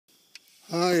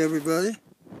Hi everybody,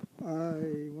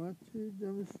 I want to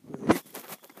demonstrate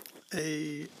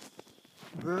a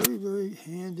very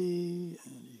handy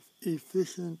and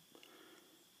efficient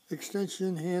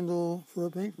extension handle for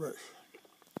a paintbrush.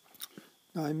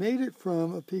 Now I made it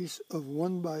from a piece of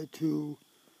 1x2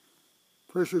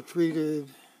 pressure treated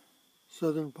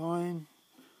southern pine,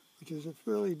 which is a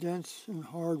fairly dense and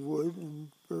hard wood and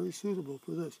very suitable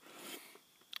for this.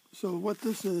 So what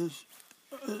this is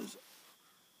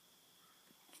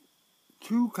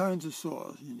two kinds of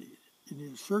saws you need. You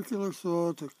need a circular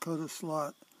saw to cut a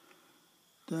slot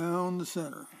down the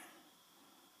center,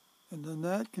 and then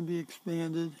that can be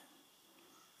expanded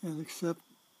and accept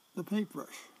the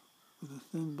paintbrush with a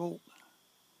thin bolt.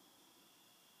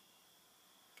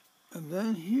 And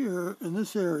then here in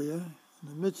this area, in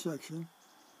the midsection,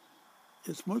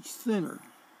 it's much thinner,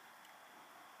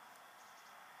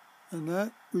 and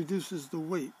that reduces the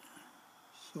weight,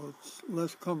 so it's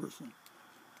less cumbersome.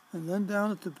 And then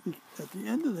down at the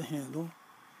end of the handle,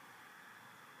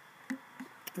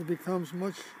 it becomes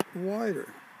much wider,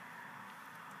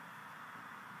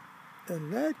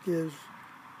 and that gives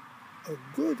a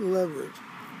good leverage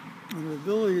and the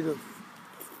ability to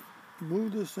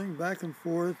move this thing back and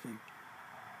forth and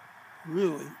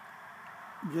really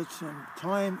get some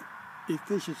time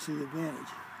efficiency advantage.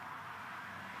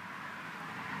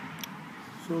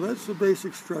 So that's the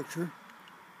basic structure.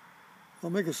 I'll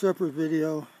make a separate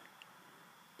video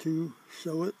to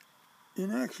show it in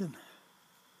action.